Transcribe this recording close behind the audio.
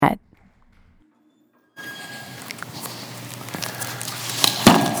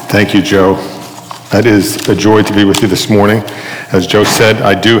Thank you, Joe. That is a joy to be with you this morning. As Joe said,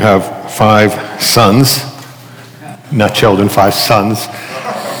 I do have 5 sons, not children, 5 sons.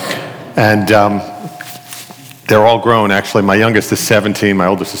 And they're all grown, actually. My youngest is 17, my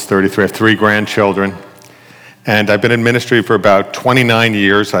oldest is 33. I have 3 grandchildren. And I've been in ministry for about 29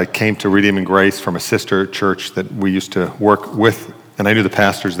 years. I came to Redeeming Grace from a sister church that we used to work with, and I knew the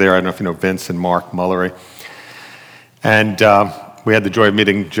pastors there. I don't know if you know Vince and Mark Mullery. And we had the joy of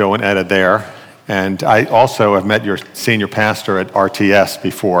meeting Joe and Etta there. And I also have met your senior pastor at RTS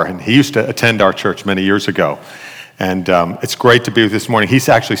before, and he used to attend our church many years ago. And it's great to be with you this morning. He's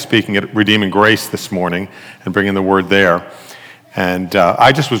actually speaking at Redeeming Grace this morning and bringing the word there. And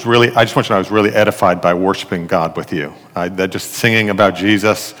I just want you to know I was really edified by worshiping God with you. That just singing about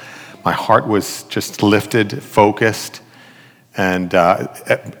Jesus, my heart was just lifted, focused, and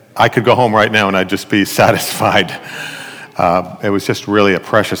I could go home right now and I'd just be satisfied. It was just really a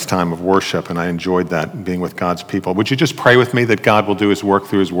precious time of worship, and I enjoyed that, being with God's people. Would you just pray with me that God will do his work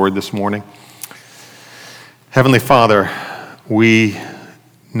through his word this morning? Heavenly Father, we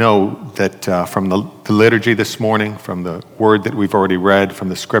know that from the liturgy this morning, from the word that we've already read, from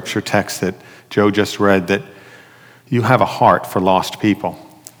the scripture text that Joe just read, that you have a heart for lost people.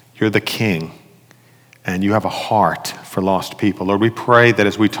 You're the King, and you have a heart for lost people. Lord, we pray that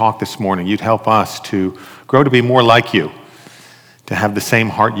as we talk this morning, you'd help us to grow to be more like you, to have the same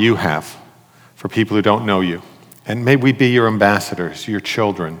heart you have for people who don't know you. And may we be your ambassadors, your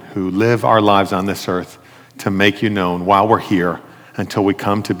children, who live our lives on this earth to make you known while we're here until we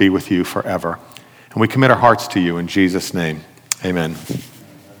come to be with you forever. And we commit our hearts to you in Jesus' name. Amen.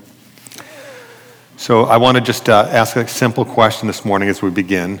 So I want to just ask a simple question this morning as we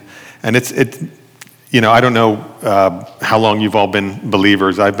begin. And I don't know how long you've all been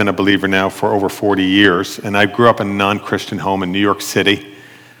believers. I've been a believer now for over 40 years, and I grew up in a non-Christian home in New York City.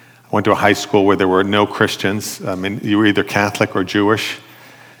 I went to a high school where there were no Christians. You were either Catholic or Jewish,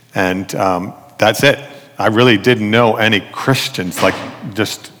 and that's it. I really didn't know any Christians, like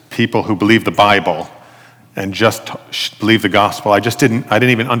just people who believe the Bible and just believe the gospel. I didn't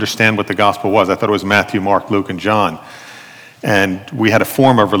even understand what the gospel was. I thought it was Matthew, Mark, Luke, and John. And we had a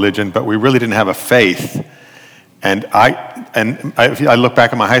form of religion, but we really didn't have a faith. And I look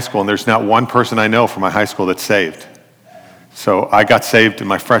back at my high school, and there's not one person I know from my high school that's saved. So I got saved in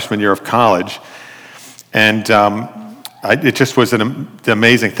my freshman year of college, and it just was an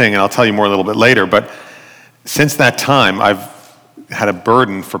amazing thing, and I'll tell you more a little bit later. But since that time, I've had a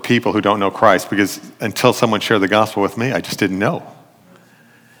burden for people who don't know Christ, because until someone shared the gospel with me, I just didn't know.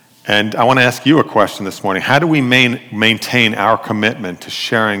 And I want to ask you a question this morning. How do we maintain our commitment to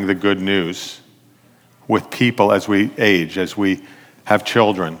sharing the good news with people as we age, as we have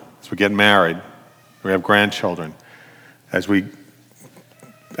children, as we get married, we have grandchildren, as we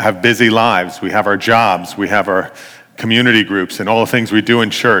have busy lives, we have our jobs, we have our community groups and all the things we do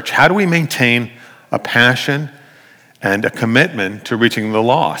in church? How do we maintain a passion and a commitment to reaching the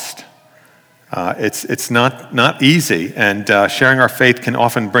lost? It's not easy, and sharing our faith can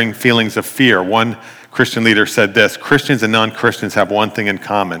often bring feelings of fear. One Christian leader said this: Christians and non-Christians have one thing in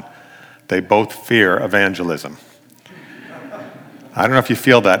common. They both fear evangelism. I don't know if you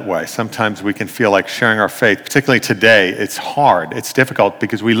feel that way. Sometimes we can feel like sharing our faith, particularly today, it's hard, it's difficult,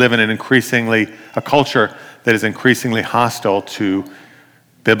 because we live in a culture that is increasingly hostile to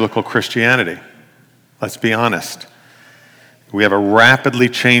biblical Christianity. Let's be honest. We have a rapidly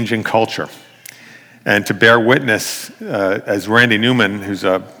changing culture. And to bear witness, as Randy Newman, who's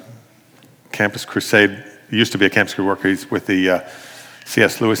a Campus Crusade, used to be a Campus Crusade worker, he's with the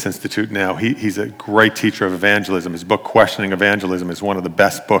C.S. Lewis Institute now. He's a great teacher of evangelism. His book, Questioning Evangelism, is one of the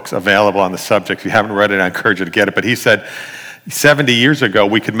best books available on the subject. If you haven't read it, I encourage you to get it. But he said, 70 years ago,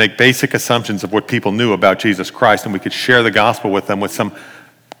 we could make basic assumptions of what people knew about Jesus Christ, and we could share the gospel with them with some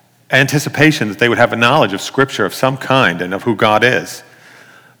anticipation that they would have a knowledge of Scripture of some kind and of who God is.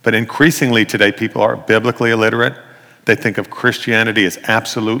 But increasingly today, people are biblically illiterate. They think of Christianity as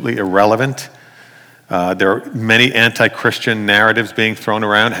absolutely irrelevant. There are many anti-Christian narratives being thrown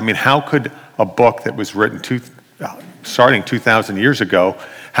around. I mean, how could a book that was written starting 2,000 years ago,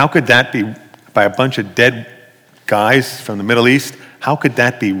 how could that be by a bunch of dead guys from the Middle East? How could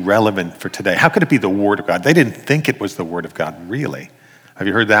that be relevant for today? How could it be the Word of God? They didn't think it was the Word of God, really. Have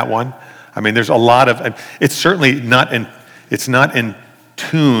you heard that one? I mean, there's a lot of, it's certainly not in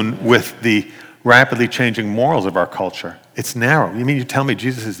tune with the rapidly changing morals of our culture. It's narrow. You mean you tell me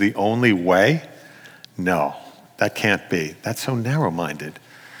Jesus is the only way? No, that can't be. That's so narrow-minded.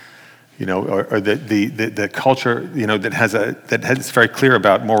 Or the culture, that is very clear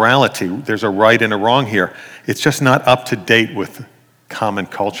about morality. There's a right and a wrong here. It's just not up to date with common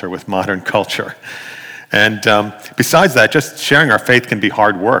culture with modern culture. And besides that, just sharing our faith can be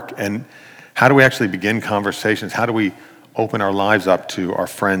hard work. And how do we actually begin conversations? How do we open our lives up to our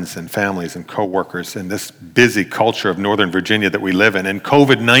friends and families and coworkers in this busy culture of Northern Virginia that we live in? And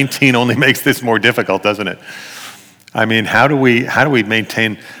COVID-19 only makes this more difficult, doesn't it? I mean, how do we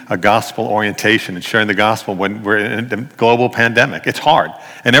maintain a gospel orientation and sharing the gospel when we're in a global pandemic? It's hard.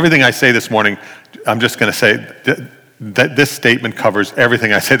 And everything I say this morning, I'm just going to say that this statement covers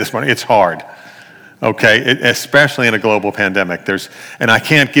everything I say this morning. It's hard. Okay, especially in a global pandemic. And I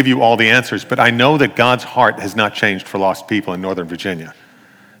can't give you all the answers, but I know that God's heart has not changed for lost people in Northern Virginia,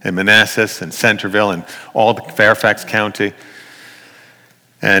 in Manassas and Centerville and all the Fairfax County.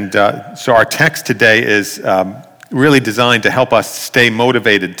 And so our text today is really designed to help us stay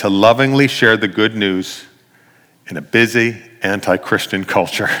motivated to lovingly share the good news in a busy anti-Christian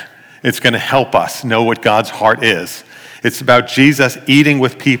culture. It's going to help us know what God's heart is. It's about Jesus eating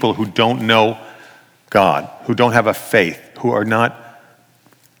with people who don't know God, who don't have a faith, who are not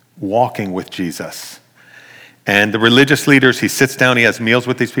walking with Jesus. And the religious leaders, he sits down, he has meals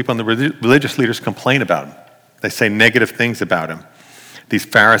with these people, and the religious leaders complain about him. They say negative things about him. These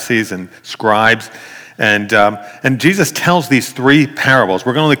Pharisees and scribes. And Jesus tells these three parables.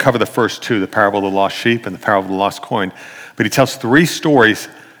 We're going to only cover the first two, the parable of the lost sheep and the parable of the lost coin. But he tells three stories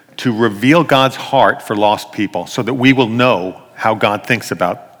to reveal God's heart for lost people so that we will know how God thinks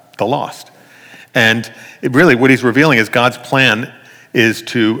about the lost. And really what he's revealing is God's plan is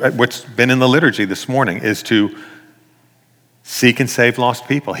to, what's been in the liturgy this morning, is to seek and save lost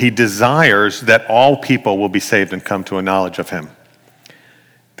people. He desires that all people will be saved and come to a knowledge of him.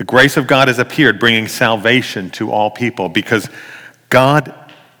 The grace of God has appeared, bringing salvation to all people, because God,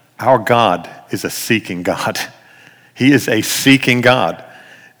 our God, is a seeking God. He is a seeking God.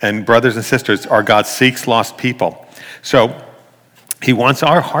 And brothers and sisters, our God seeks lost people. So he wants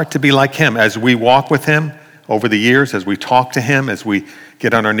our heart to be like him as we walk with him over the years, as we talk to him, as we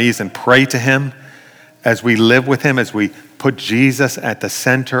get on our knees and pray to him, as we live with him, as we put Jesus at the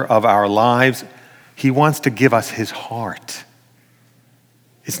center of our lives. He wants to give us his heart.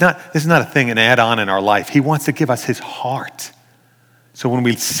 This is not a thing, an add-on in our life. He wants to give us his heart. So when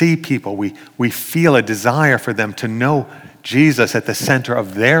we see people, we feel a desire for them to know Jesus at the center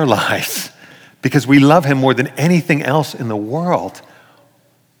of their lives because we love him more than anything else in the world.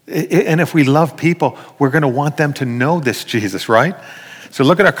 And if we love people, we're going to want them to know this Jesus, right? So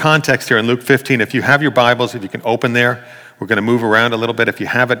look at our context here in Luke 15. If you have your Bibles, if you can open there, we're going to move around a little bit. If you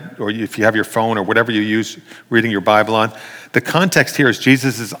have it, or if you have your phone or whatever you use reading your Bible on. The context here is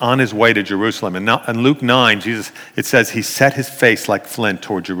Jesus is on his way to Jerusalem. And in Luke 9, Jesus, it says he set his face like flint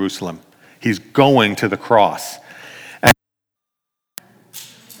toward Jerusalem. He's going to the cross.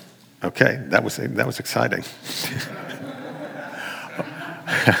 Okay, that was exciting.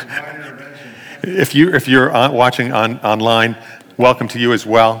 If you're watching online, welcome to you as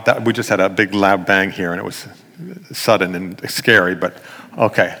well. We just had a big loud bang here, and it was sudden and scary. But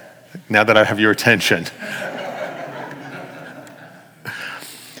okay, now that I have your attention,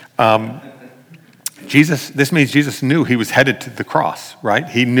 this means Jesus knew he was headed to the cross, right?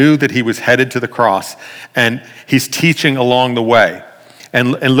 He knew that he was headed to the cross, and he's teaching along the way.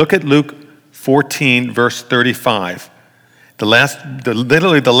 And look at Luke 14, verse 35.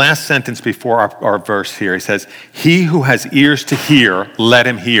 Literally the last sentence before our verse here. He says, "He who has ears to hear, let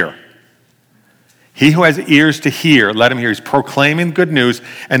him hear." He who has ears to hear, let him hear. He's proclaiming good news.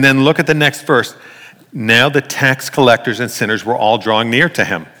 And then look at the next verse. Now the tax collectors and sinners were all drawing near to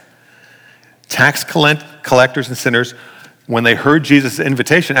him. Tax collectors and sinners, when they heard Jesus'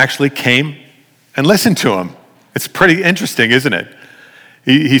 invitation, actually came and listened to him. It's pretty interesting, isn't it?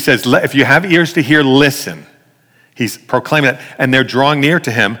 He says, if you have ears to hear, listen. He's proclaiming that, and they're drawing near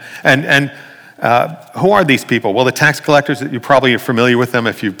to him. And who are these people? Well, the tax collectors, you probably are familiar with them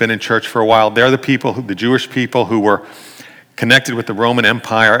if you've been in church for a while. They're the people, the Jewish people who were connected with the Roman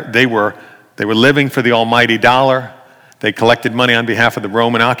Empire. They were living for the almighty dollar. They collected money on behalf of the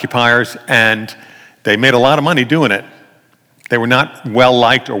Roman occupiers, and they made a lot of money doing it. They were not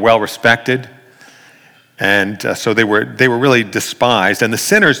well-liked or well-respected. And so they were really despised. And the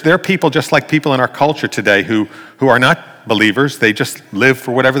sinners, they're people just like people in our culture today who are not believers. They just live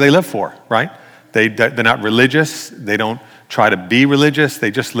for whatever they live for, right? They're not religious. They don't try to be religious.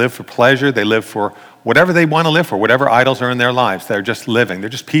 They just live for pleasure. They live for whatever they want to live for, whatever idols are in their lives. They're just living. They're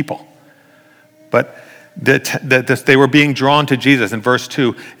just people. But they were being drawn to Jesus in verse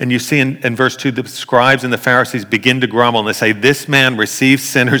 2. And you see in verse 2, the scribes and the Pharisees begin to grumble. And they say, this man receives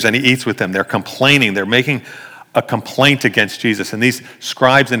sinners and he eats with them. They're complaining. They're making a complaint against Jesus. And these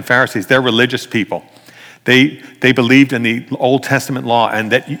scribes and Pharisees, they're religious people. They believed in the Old Testament law,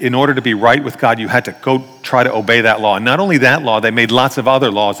 and that in order to be right with God, you had to go try to obey that law. And not only that law, they made lots of other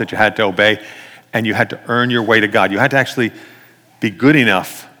laws that you had to obey, and you had to earn your way to God. You had to actually be good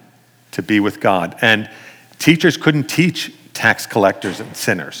enough to be with God. And teachers couldn't teach tax collectors and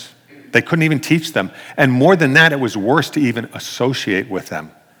sinners. They couldn't even teach them. And more than that, it was worse to even associate with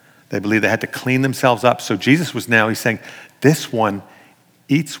them. They believed they had to clean themselves up. So Jesus was now, he's saying, this one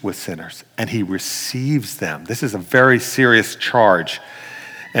eats with sinners, and he receives them. This is a very serious charge.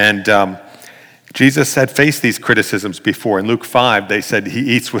 And Jesus had faced these criticisms before. In Luke 5, they said he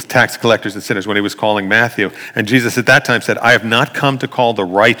eats with tax collectors and sinners when he was calling Matthew. And Jesus at that time said, I have not come to call the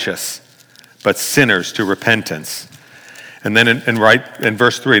righteous, but sinners to repentance. And then in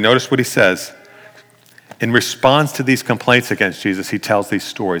verse 3, notice what he says. In response to these complaints against Jesus, he tells these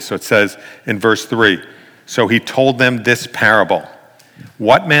stories. So it says in verse 3, so he told them this parable.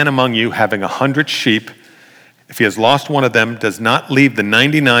 What man among you, having 100 sheep, if he has lost one of them, does not leave the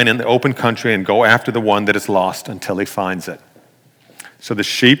 99 in the open country and go after the one that is lost until he finds it? So the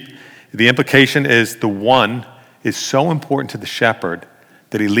sheep, the implication is the one is so important to the shepherd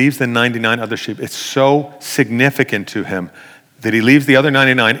that he leaves the 99 other sheep. It's so significant to him that he leaves the other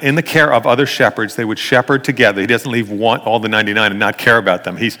 99 in the care of other shepherds. They would shepherd together. He doesn't leave all the 99 and not care about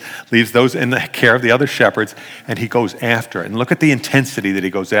them. He leaves those in the care of the other shepherds, and he goes after it. And look at the intensity that he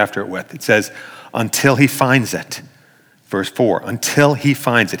goes after it with. It says, until he finds it. Verse 4, until he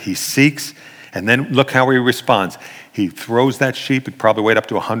finds it. He seeks, and then look how he responds. He throws that sheep, it probably weighed up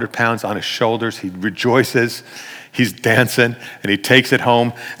to 100 pounds, on his shoulders. He rejoices. He's dancing, and he takes it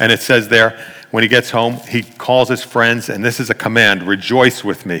home. And it says there, when he gets home, he calls his friends, and this is a command, rejoice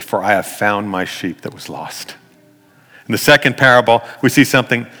with me, for I have found my sheep that was lost. In the second parable, we see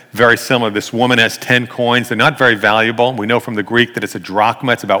something very similar. This woman has 10 coins. They're not very valuable. We know from the Greek that it's a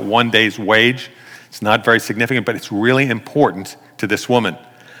drachma. It's about 1 day's wage. It's not very significant, but it's really important to this woman.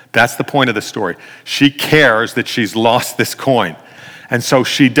 That's the point of the story. She cares that she's lost this coin. And so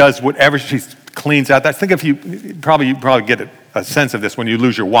she does whatever, she cleans out that. Think if you probably get a sense of this when you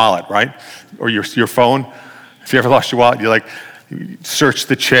lose your wallet, right? Or your phone. If you ever lost your wallet, you search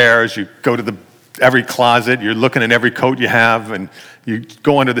the chairs, you go to every closet, you're looking in every coat you have, and you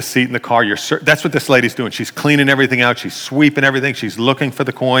go under the seat in the car. That's what this lady's doing. She's cleaning everything out. She's sweeping everything. She's looking for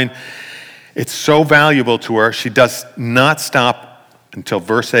the coin. It's so valuable to her. She does not stop until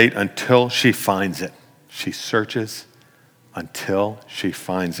verse 8, until she finds it. She searches until she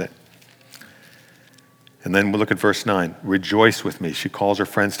finds it. And then we'll look at verse 9. Rejoice with me. She calls her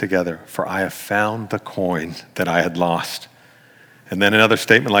friends together, for I have found the coin that I had lost. And then another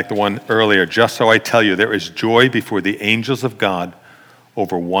statement like the one earlier. Just so I tell you, there is joy before the angels of God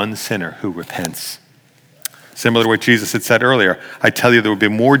over one sinner who repents. Similar to what Jesus had said earlier, I tell you there will be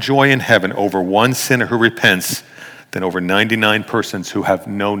more joy in heaven over one sinner who repents than over 99 persons who have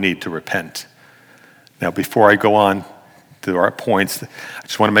no need to repent. Now, before I go on to our points, I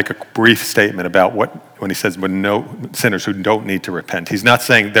just want to make a brief statement about when he says no sinners who don't need to repent. He's not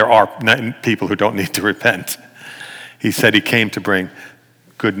saying there are people who don't need to repent. He said he came to bring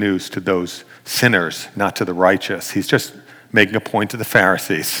good news to those sinners, not to the righteous. He's just making a point to the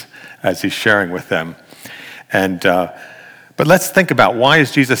Pharisees as he's sharing with them. But let's think about, why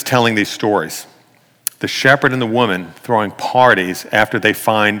is Jesus telling these stories? The shepherd and the woman throwing parties after they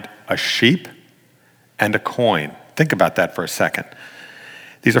find a sheep and a coin. Think about that for a second.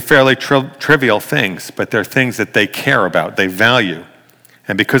 These are fairly trivial things, but they're things that they care about, they value.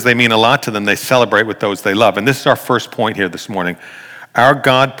 And because they mean a lot to them, they celebrate with those they love. And this is our first point here this morning. Our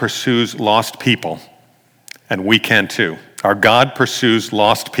God pursues lost people, and we can too. Our God pursues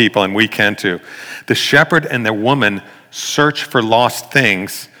lost people, and we can too. The shepherd and the woman search for lost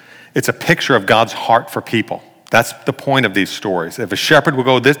things. It's a picture of God's heart for people. That's the point of these stories. If a shepherd will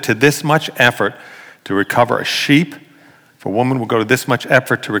go to this much effort to recover a sheep, if a woman will go to this much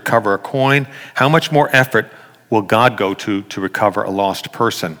effort to recover a coin, how much more effort will God go to recover a lost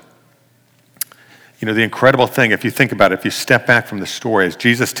person? You know, the incredible thing, if you think about it, if you step back from the story, as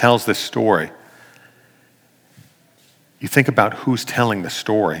Jesus tells this story, you think about who's telling the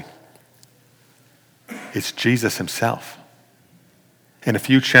story. It's Jesus himself. In a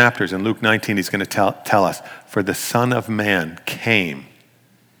few chapters in Luke 19, he's going to tell us, for the Son of Man came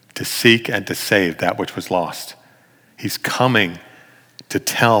to seek and to save that which was lost. He's coming to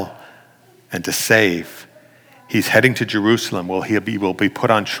tell and to save. He's heading to Jerusalem where he will be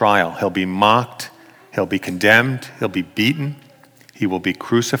put on trial. He'll be mocked. He'll be condemned. He'll be beaten. He will be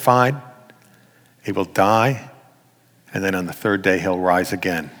crucified. He will die. And then on the third day, he'll rise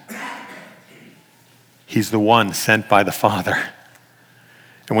again. He's the one sent by the Father.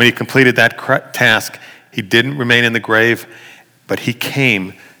 And when he completed that task, He didn't remain in the grave, but he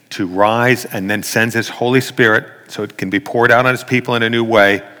came to rise and then sends his Holy Spirit so it can be poured out on his people in a new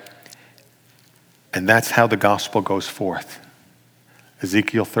way. And that's how the gospel goes forth.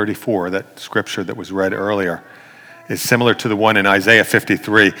 Ezekiel 34, that scripture that was read earlier, is similar to the one in Isaiah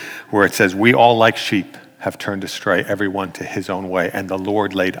 53, where it says, we all like sheep have turned astray, everyone to his own way, and the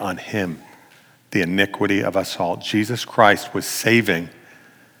Lord laid on him the iniquity of us all. Jesus Christ was saving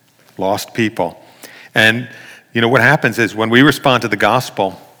lost people. And you know what happens is when we respond to the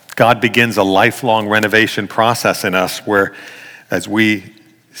gospel, God begins a lifelong renovation process in us where as we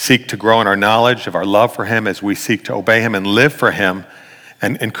seek to grow in our knowledge of our love for him, as we seek to obey him and live for him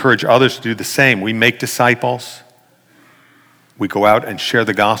and encourage others to do the same, we make disciples. We go out and share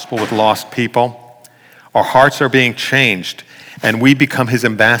the gospel with lost people. Our hearts are being changed and we become his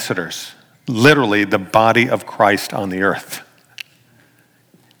ambassadors, literally the body of Christ on the earth.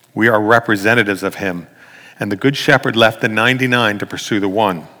 We are representatives of him. And the good shepherd left the 99 to pursue the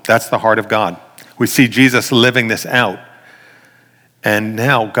one. That's the heart of God. We see Jesus living this out. And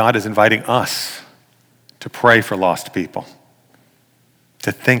now God is inviting us to pray for lost people,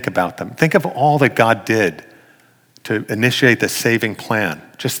 to think about them. Think of all that God did to initiate the saving plan.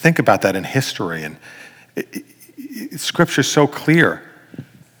 Just think about that in history. And Scripture's so clear.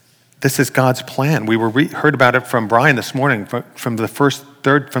 This is God's plan. We heard about it from Brian this morning from the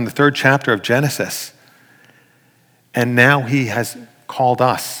third chapter of Genesis. And now he has called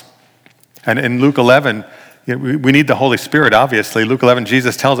us. And in Luke 11, we need the Holy Spirit, obviously. Luke 11,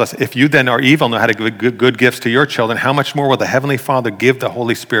 Jesus tells us, if you then are evil, know how to give good gifts to your children, how much more will the Heavenly Father give the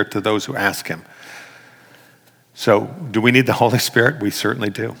Holy Spirit to those who ask him? So do we need the Holy Spirit? We certainly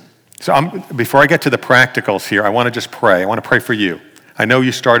do. So before I get to the practicals here, I want to just pray. I want to pray for you. I know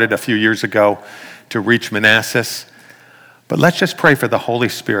you started a few years ago to reach Manassas, but let's just pray for the Holy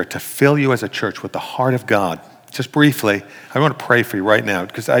Spirit to fill you as a church with the heart of God. Just briefly, I want to pray for you right now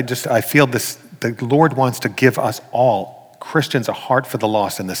because I feel this, the Lord wants to give us all, Christians, a heart for the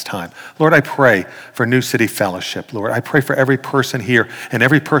lost in this time. Lord, I pray for New City Fellowship. Lord, I pray for every person here and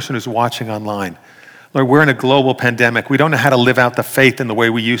every person who's watching online. Lord, we're in a global pandemic. We don't know how to live out the faith in the way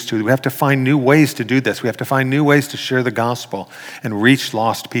we used to. We have to find new ways to do this. We have to find new ways to share the gospel and reach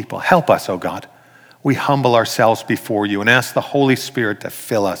lost people. Help us, oh God. We humble ourselves before you and ask the Holy Spirit to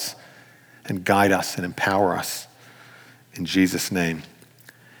fill us and guide us and empower us. In Jesus' name,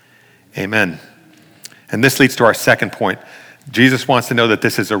 amen. And this leads to our second point. Jesus wants to know that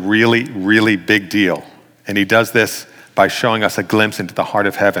this is a really, really big deal. And he does this by showing us a glimpse into the heart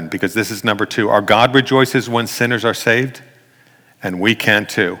of heaven, because this is number 2. Our God rejoices when sinners are saved, and we can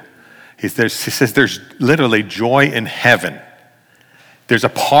too. He says there's literally joy in heaven. There's a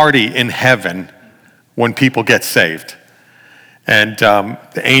party in heaven when people get saved. And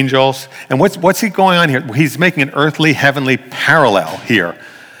the angels, and what's he going on here? He's making an earthly, heavenly parallel here.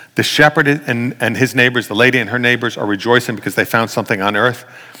 The shepherd and his neighbors, the lady and her neighbors are rejoicing because they found something on earth.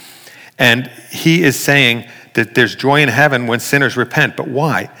 And he is saying that there's joy in heaven when sinners repent. But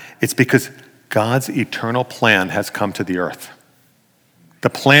why? It's because God's eternal plan has come to the earth. The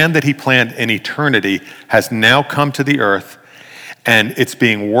plan that he planned in eternity has now come to the earth, and it's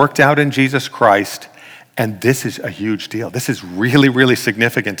being worked out in Jesus Christ. And this is a huge deal. This is really, really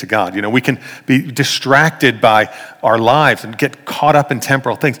significant to God. You know, we can be distracted by our lives and get caught up in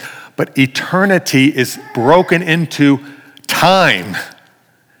temporal things, but eternity is broken into time.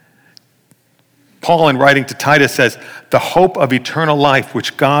 Paul, in writing to Titus, says, the hope of eternal life,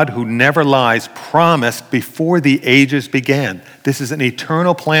 which God, who never lies, promised before the ages began. This is an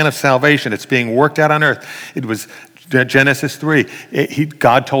eternal plan of salvation. It's being worked out on earth. It was Genesis 3.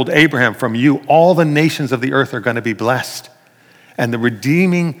 God told Abraham, from you, all the nations of the earth are going to be blessed. And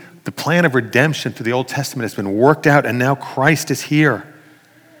the plan of redemption through the Old Testament has been worked out, and now Christ is here.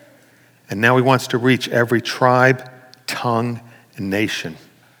 And now he wants to reach every tribe, tongue, and nation.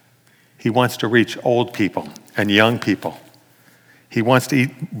 He wants to reach old people and young people. He wants to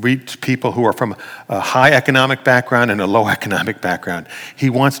reach people who are from a high economic background and a low economic background.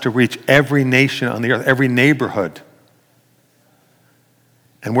 He wants to reach every nation on the earth, every neighborhood.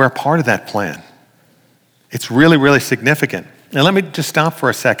 And we're a part of that plan. It's really, really significant. Now let me just stop for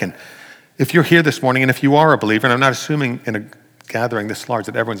a second. If you're here this morning, and if you are a believer, and I'm not assuming in a gathering this large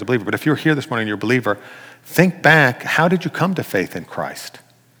that everyone's a believer, but if you're here this morning and you're a believer, think back, how did you come to faith in Christ?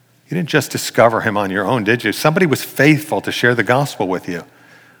 You didn't just discover him on your own, did you? Somebody was faithful to share the gospel with you.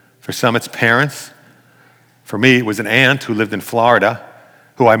 For some, it's parents. For me, it was an aunt who lived in Florida,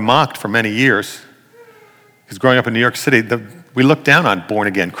 who I mocked for many years. Because growing up in New York City, we look down on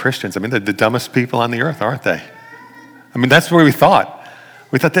born-again Christians. I mean, they're the dumbest people on the earth, aren't they? I mean, that's what we thought.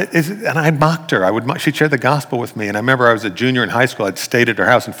 We thought and I mocked her. She'd share the gospel with me. And I remember I was a junior in high school. I'd stayed at her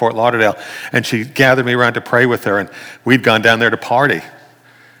house in Fort Lauderdale, and she gathered me around to pray with her, and we'd gone down there to party,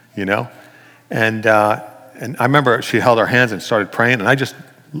 you know? And I remember she held our hands and started praying, and I just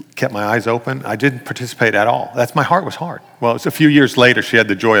kept my eyes open. I didn't participate at all. My heart was hard. Well, it was a few years later, she had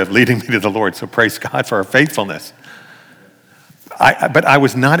the joy of leading me to the Lord, so praise God for her faithfulness. But I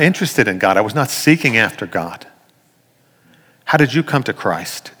was not interested in God. I was not seeking after God. How did you come to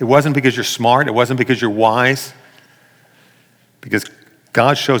Christ? It wasn't because you're smart. It wasn't because you're wise. Because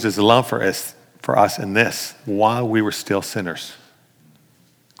God shows his love for us in this. While we were still sinners,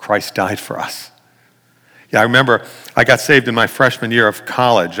 Christ died for us. Yeah, I remember I got saved in my freshman year of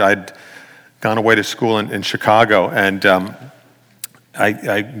college. I'd gone away to school in Chicago, and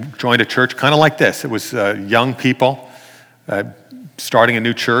I joined a church kind of like this. It was young people starting a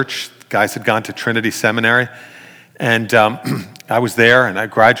new church. Guys had gone to Trinity Seminary. And I was there, and I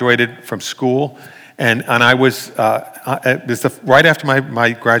graduated from school, and I was, it was right after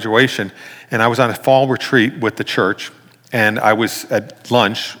my graduation, and I was on a fall retreat with the church, and I was at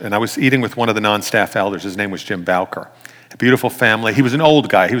lunch, and I was eating with one of the non-staff elders. His name was Jim Bowker. A beautiful family. He was an old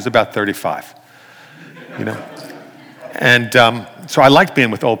guy. He was about 35, you know. And so I liked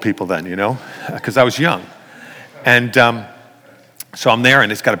being with old people then, you know, because I was young. And so I'm there, and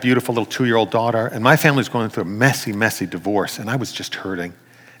he's got a beautiful little 2-year-old daughter, and my family was going through a messy, messy divorce, and I was just hurting,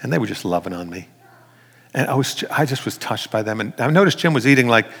 and they were just loving on me. And I just was touched by them. And I noticed Jim was eating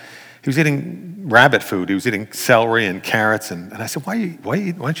he was eating rabbit food. He was eating celery and carrots, and I said, why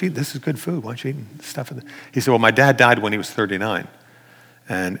don't you eat? This is good food. Why don't you eat stuff? He said, well, my dad died when he was 39,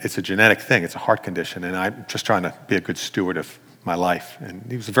 and it's a genetic thing. It's a heart condition, and I'm just trying to be a good steward of my life. And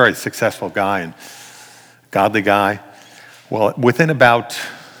he was a very successful guy and godly guy. Well, within about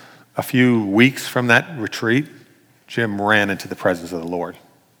a few weeks from that retreat, Jim ran into the presence of the Lord.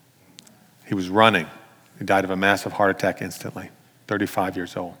 He was running. He died of a massive heart attack instantly, 35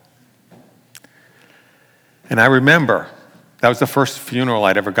 years old. And I remember that was the first funeral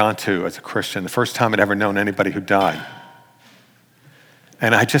I'd ever gone to as a Christian, the first time I'd ever known anybody who died.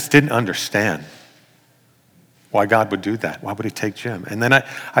 And I just didn't understand why God would do that. Why would he take Jim? And then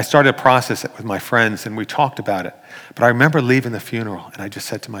I started to process it with my friends, and we talked about it. But I remember leaving the funeral, and I just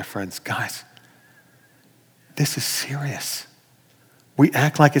said to my friends, guys, this is serious. We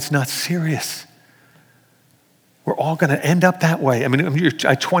act like it's not serious. We're all going to end up that way. I mean, you're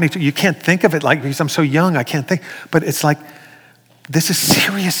 22. You can't think of it like, because I'm so young, I can't think. But it's like, this is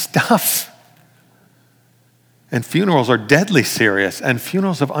serious stuff. And funerals are deadly serious. And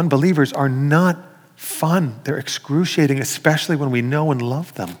funerals of unbelievers are not fun. They're excruciating, especially when we know and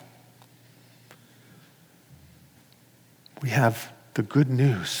love them. We have the good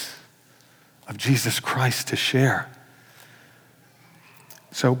news of Jesus Christ to share.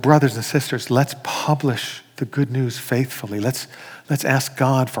 So, brothers and sisters, let's publish the good news faithfully. Let's ask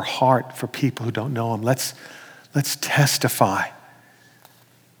God for heart for people who don't know him. Let's testify.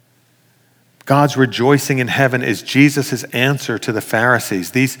 God's rejoicing in heaven is Jesus' answer to the Pharisees.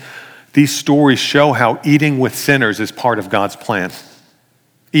 These stories show how eating with sinners is part of God's plan.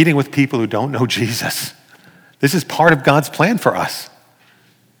 Eating with people who don't know Jesus. This is part of God's plan for us.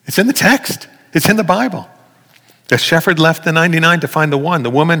 It's in the text. It's in the Bible. The shepherd left the 99 to find the one. The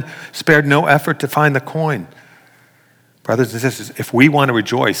woman spared no effort to find the coin. Brothers and sisters, if we want to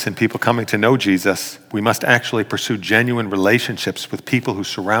rejoice in people coming to know Jesus, we must actually pursue genuine relationships with people who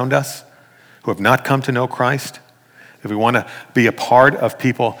surround us, who have not come to know Christ. If we want to be a part of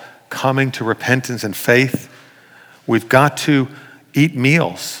people coming to repentance and faith, we've got to eat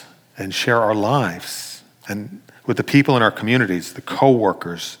meals and share our lives and with the people in our communities, the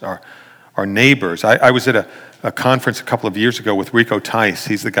co-workers, our neighbors. I was at a conference a couple of years ago with Rico Tice.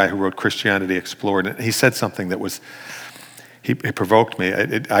 He's the guy who wrote Christianity Explored. And he said something that he provoked me.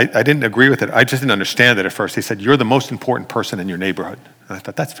 I didn't agree with it. I just didn't understand it at first. He said, you're the most important person in your neighborhood. And I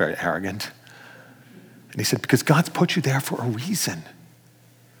thought, that's very arrogant. And he said, because God's put you there for a reason.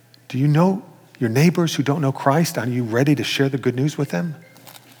 Do you know your neighbors who don't know Christ? Are you ready to share the good news with them?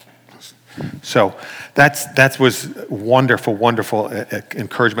 So that was wonderful, wonderful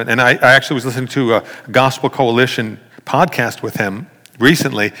encouragement. And I actually was listening to a Gospel Coalition podcast with him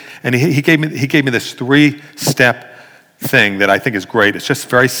recently, and he gave me this 3-step thing that I think is great. It's just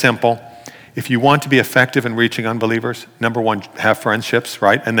very simple. If you want to be effective in reaching unbelievers, number 1, have friendships,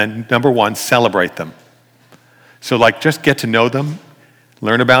 right? And then number 1, celebrate them. So just get to know them,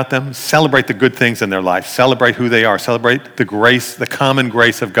 learn about them, celebrate the good things in their life, celebrate who they are, celebrate the grace, the common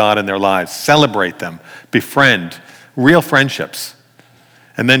grace of God in their lives, celebrate them, befriend, real friendships.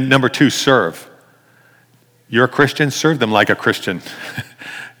 And then number 2, serve. You're a Christian, serve them like a Christian.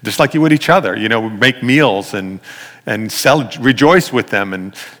 just like you would each other. Make meals and rejoice with them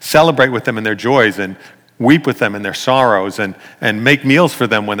and celebrate with them in their joys and weep with them in their sorrows and make meals for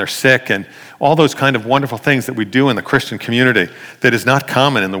them when they're sick and all those kind of wonderful things that we do in the Christian community that is not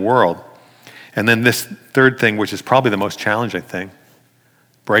common in the world. And then this third thing, which is probably the most challenging thing,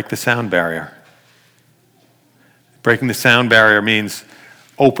 break the sound barrier. Breaking the sound barrier means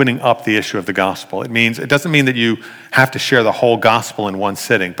opening up the issue of the gospel. It doesn't mean that you have to share the whole gospel in one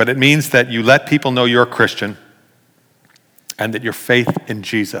sitting, but it means that you let people know you're a Christian and that your faith in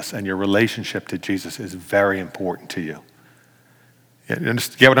Jesus and your relationship to Jesus is very important to you. You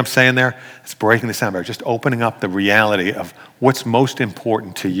get what I'm saying there? It's breaking the sound barrier, just opening up the reality of what's most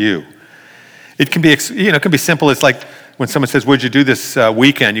important to you. It can be, it can be simple. It's like when someone says, "What'd you do this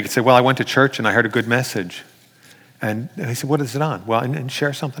weekend?" You can say, "Well, I went to church and I heard a good message." And they said, "What is it on?" "Well, and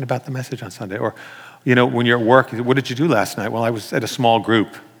share something about the message on Sunday." Or, when you're at work, "What did you do last night?" "Well, I was at a small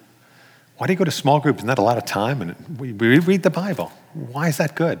group." "Why do you go to small groups? Isn't that a lot of time?" "And we read the Bible." "Why is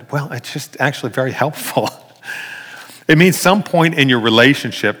that good?" "Well, it's just actually very helpful." It means some point in your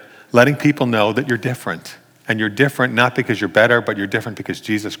relationship letting people know that you're different. And you're different not because you're better, but you're different because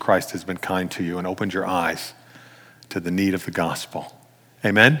Jesus Christ has been kind to you and opened your eyes to the need of the gospel.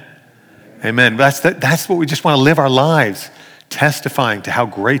 Amen? Amen. That's what we just want to live our lives, testifying to how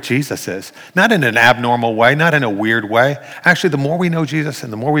great Jesus is. Not in an abnormal way, not in a weird way. Actually, the more we know Jesus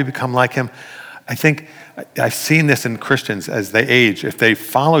and the more we become like him, I think I've seen this in Christians as they age. If they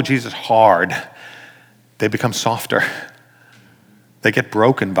follow Jesus hard, they become softer. They get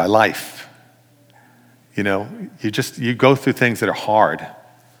broken by life. You go through things that are hard,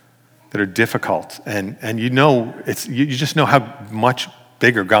 that are difficult, and you just know how much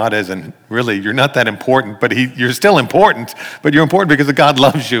bigger God is, and really you're not that important, but you're still important, but you're important because God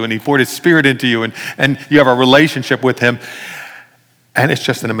loves you and he poured his Spirit into you and you have a relationship with him, and it's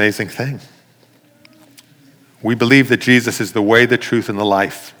just an amazing thing. We believe that Jesus is the way, the truth, and the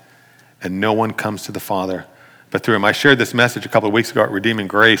life, and no one comes to the Father but through him. I shared this message a couple of weeks ago at Redeeming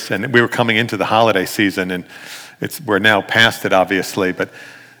Grace, and we were coming into the holiday season, and we're now past it, obviously, but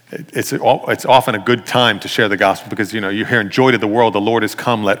it's often a good time to share the gospel because, you're hearing "Joy to the world, the Lord is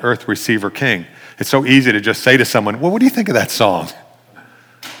come, let earth receive her King." It's so easy to just say to someone, "Well, what do you think of that song?"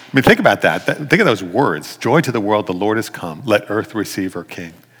 I mean, think about that. Think of those words. "Joy to the world, the Lord is come, let earth receive her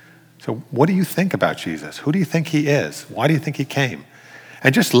King." So what do you think about Jesus? Who do you think he is? Why do you think he came?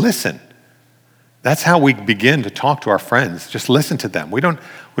 And just listen. That's how we begin to talk to our friends. Just listen to them. We don't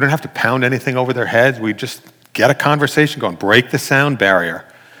have to pound anything over their heads. We just get a conversation going, break the sound barrier.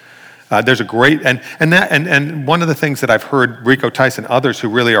 There's a great, and one of the things that I've heard Rico Tice and others who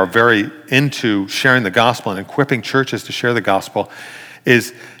really are very into sharing the gospel and equipping churches to share the gospel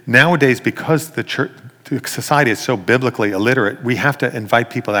is nowadays, because the society is so biblically illiterate, we have to invite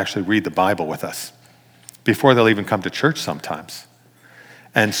people to actually read the Bible with us before they'll even come to church sometimes.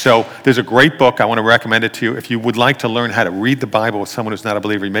 And so there's a great book. I want to recommend it to you. If you would like to learn how to read the Bible with someone who's not a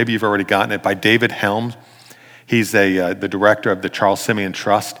believer, maybe you've already gotten it, by David Helms. He's the director of the Charles Simeon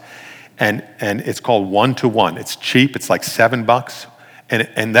Trust. And it's called One to One. It's cheap. It's like $7.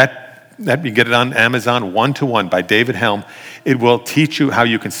 And that you get it on Amazon, One to One by David Helm. It will teach you how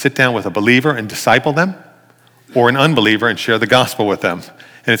you can sit down with a believer and disciple them, or an unbeliever and share the gospel with them.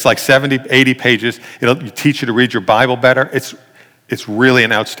 And it's like 70, 80 pages. It'll teach you to read your Bible better. It's really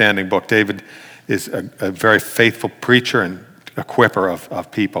an outstanding book. David is a very faithful preacher and equipper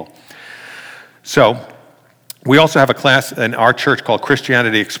of people. So we also have a class in our church called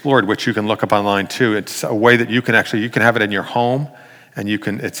Christianity Explored, which you can look up online too. It's a way that you can have it in your home, and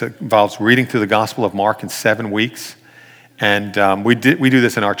it involves reading through the Gospel of Mark in 7 weeks. And we do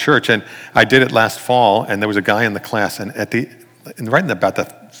this in our church, and I did it last fall, and there was a guy in the class, and right in about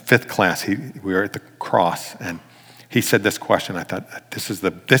the 5th class, we were at the cross, and he said this question. I thought,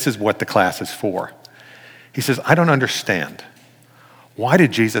 this is what the class is for. He says, "I don't understand. Why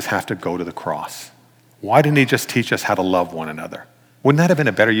did Jesus have to go to the cross? Why didn't he just teach us how to love one another? Wouldn't that have been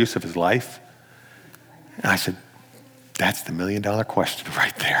a better use of his life?" And I said, that's the $1 million question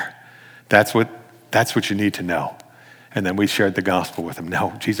right there. That's what you need to know. And then we shared the gospel with him.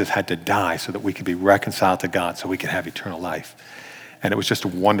 No, Jesus had to die so that we could be reconciled to God, so we could have eternal life. And it was just a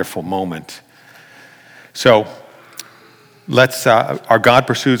wonderful moment. So our God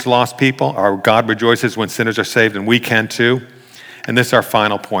pursues lost people. Our God rejoices when sinners are saved, and we can too. And this is our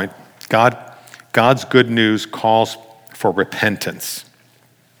final point. God's good news calls for repentance.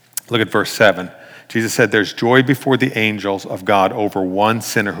 Look at verse 7. Jesus said, "There's joy before the angels of God over one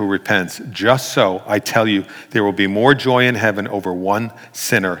sinner who repents. Just so, I tell you, there will be more joy in heaven over one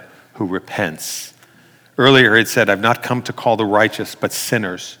sinner who repents." Earlier it said, I've not come to call the righteous, but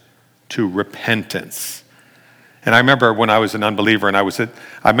sinners to repentance. And I remember when I was an unbeliever and I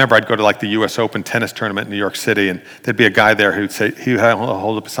remember I'd go to like the US Open tennis tournament in New York City, and there'd be a guy there who'd say, he would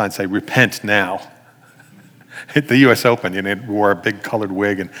hold up a sign and say, repent now. At the US Open, he wore a big colored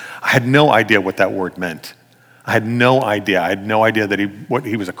wig, and I had no idea what that word meant. I had no idea. I had no idea that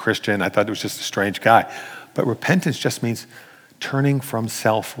he was a Christian. I thought it was just a strange guy. But repentance just means turning from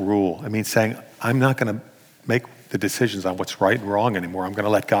self-rule. It means saying, I'm not going to make the decisions on what's right and wrong anymore. I'm going to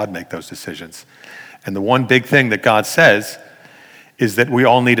let God make those decisions. And the one big thing that God says is that we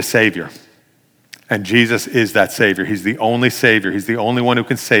all need a Savior. And Jesus is that Savior. He's the only Savior. He's the only one who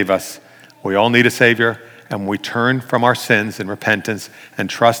can save us. We all need a Savior. And when we turn from our sins in repentance and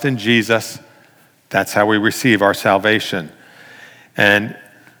trust in Jesus, that's how we receive our salvation. And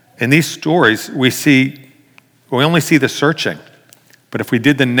in these stories, we only see the searching. But if we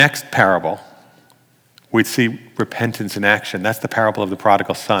did the next parable, we'd see repentance in action. That's the parable of the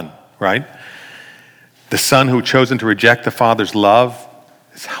prodigal son, right? The son who chosen to reject the father's love,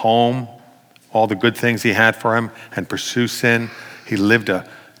 his home, all the good things he had for him, and pursue sin. He lived a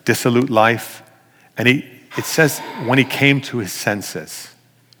dissolute life. And it says when he came to his senses,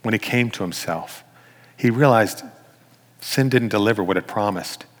 when he came to himself, he realized sin didn't deliver what it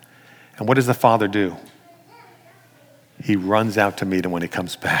promised. And what does the father do? He runs out to meet him when he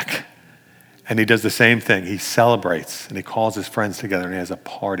comes back. And he does the same thing. He celebrates and he calls his friends together and he has a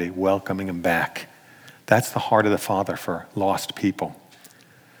party welcoming him back. That's the heart of the Father for lost people.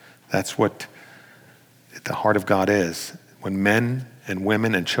 That's what the heart of God is. When men and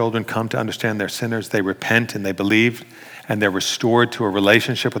women and children come to understand they're sinners, they repent and they believe, and they're restored to a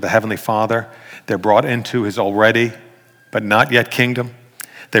relationship with the Heavenly Father. They're brought into his already, but not yet kingdom.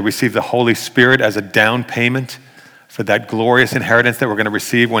 They receive the Holy Spirit as a down payment for that glorious inheritance that we're going to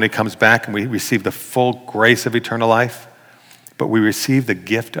receive when he comes back, and we receive the full grace of eternal life. But we receive the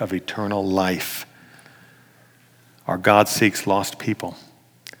gift of eternal life. Our God seeks lost people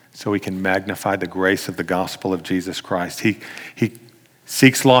so he can magnify the grace of the gospel of Jesus Christ. He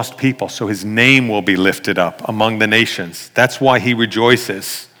seeks lost people so his name will be lifted up among the nations. That's why he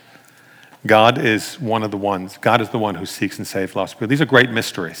rejoices. God is the one who seeks and saves lost people. These are great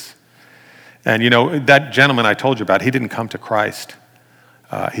mysteries. And that gentleman I told you about, he didn't come to Christ.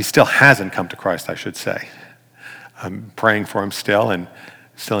 He still hasn't come to Christ, I should say. I'm praying for him still and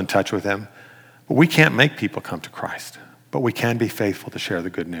still in touch with him. But we can't make people come to Christ, but we can be faithful to share the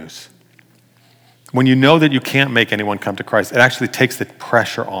good news. When you know that you can't make anyone come to Christ, it actually takes the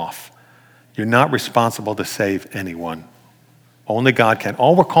pressure off. You're not responsible to save anyone. Only God can.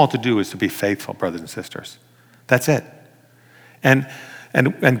 All we're called to do is to be faithful, brothers and sisters. That's it. And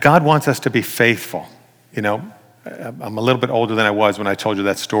God wants us to be faithful. I'm a little bit older than I was when I told you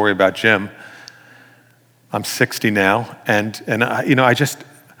that story about Jim. I'm 60 now, and there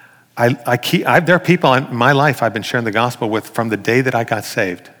are people in my life I've been sharing the gospel with from the day that I got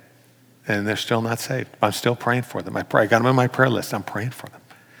saved, and they're still not saved. I'm still praying for them. I got them on my prayer list. I'm praying for them.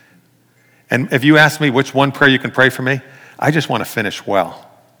 And if you ask me which one prayer you can pray for me, I just want to finish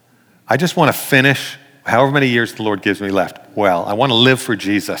well. I just want to finish however many years the Lord gives me left well. I want to live for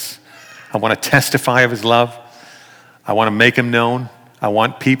Jesus. I want to testify of his love. I want to make him known. I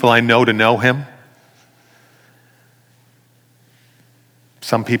want people I know to know him.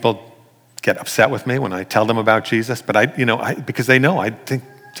 Some people get upset with me when I tell them about Jesus, but because they know I think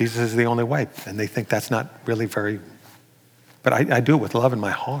Jesus is the only way, and they think that's not really but I do it with love in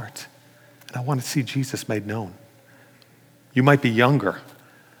my heart, and I want to see Jesus made known. You might be younger,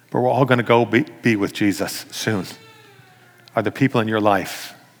 but we're all going to go be with Jesus soon. Are there people in your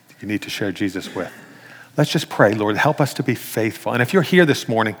life you need to share Jesus with? Let's just pray, Lord, help us to be faithful. And if you're here this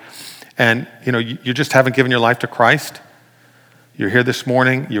morning and you just haven't given your life to Christ, you're here this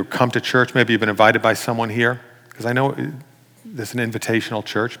morning, you come to church, maybe you've been invited by someone here, because I know there's an invitational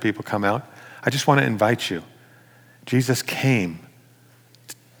church, people come out. I just want to invite you. Jesus came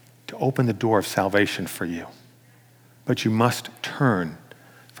to open the door of salvation for you, but you must turn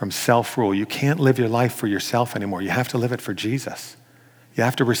from self-rule. You can't live your life for yourself anymore. You have to live it for Jesus. You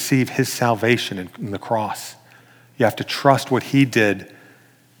have to receive his salvation in the cross. You have to trust what he did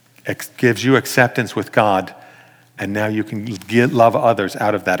gives you acceptance with God, and now you can love others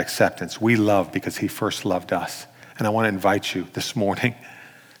out of that acceptance. We love because he first loved us. And I want to invite you this morning,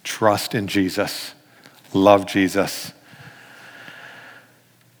 trust in Jesus, love Jesus.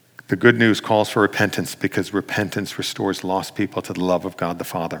 The good news calls for repentance because repentance restores lost people to the love of God the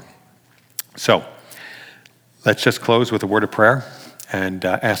Father. So let's just close with a word of prayer and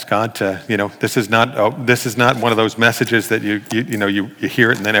ask God to, this is not one of those messages that you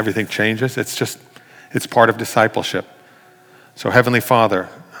hear it and then everything changes. It's part of discipleship. So Heavenly Father,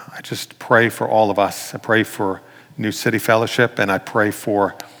 I just pray for all of us. I pray for New City Fellowship, and I pray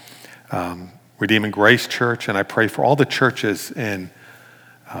for Redeeming Grace Church, and I pray for all the churches in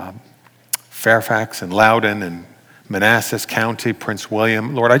Fairfax and Loudoun and Manassas County, Prince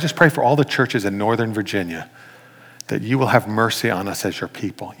William. Lord, I just pray for all the churches in Northern Virginia that you will have mercy on us as your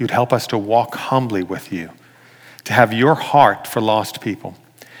people. You'd help us to walk humbly with you, to have your heart for lost people.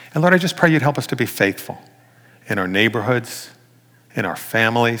 And Lord, I just pray you'd help us to be faithful in our neighborhoods, in our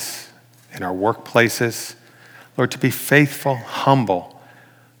families, in our workplaces. Lord, to be faithful, humble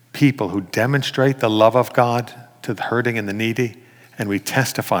people who demonstrate the love of God to the hurting and the needy, and we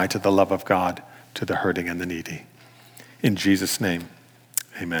testify to the love of God to the hurting and the needy. In Jesus' name,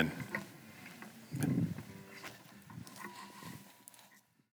 amen.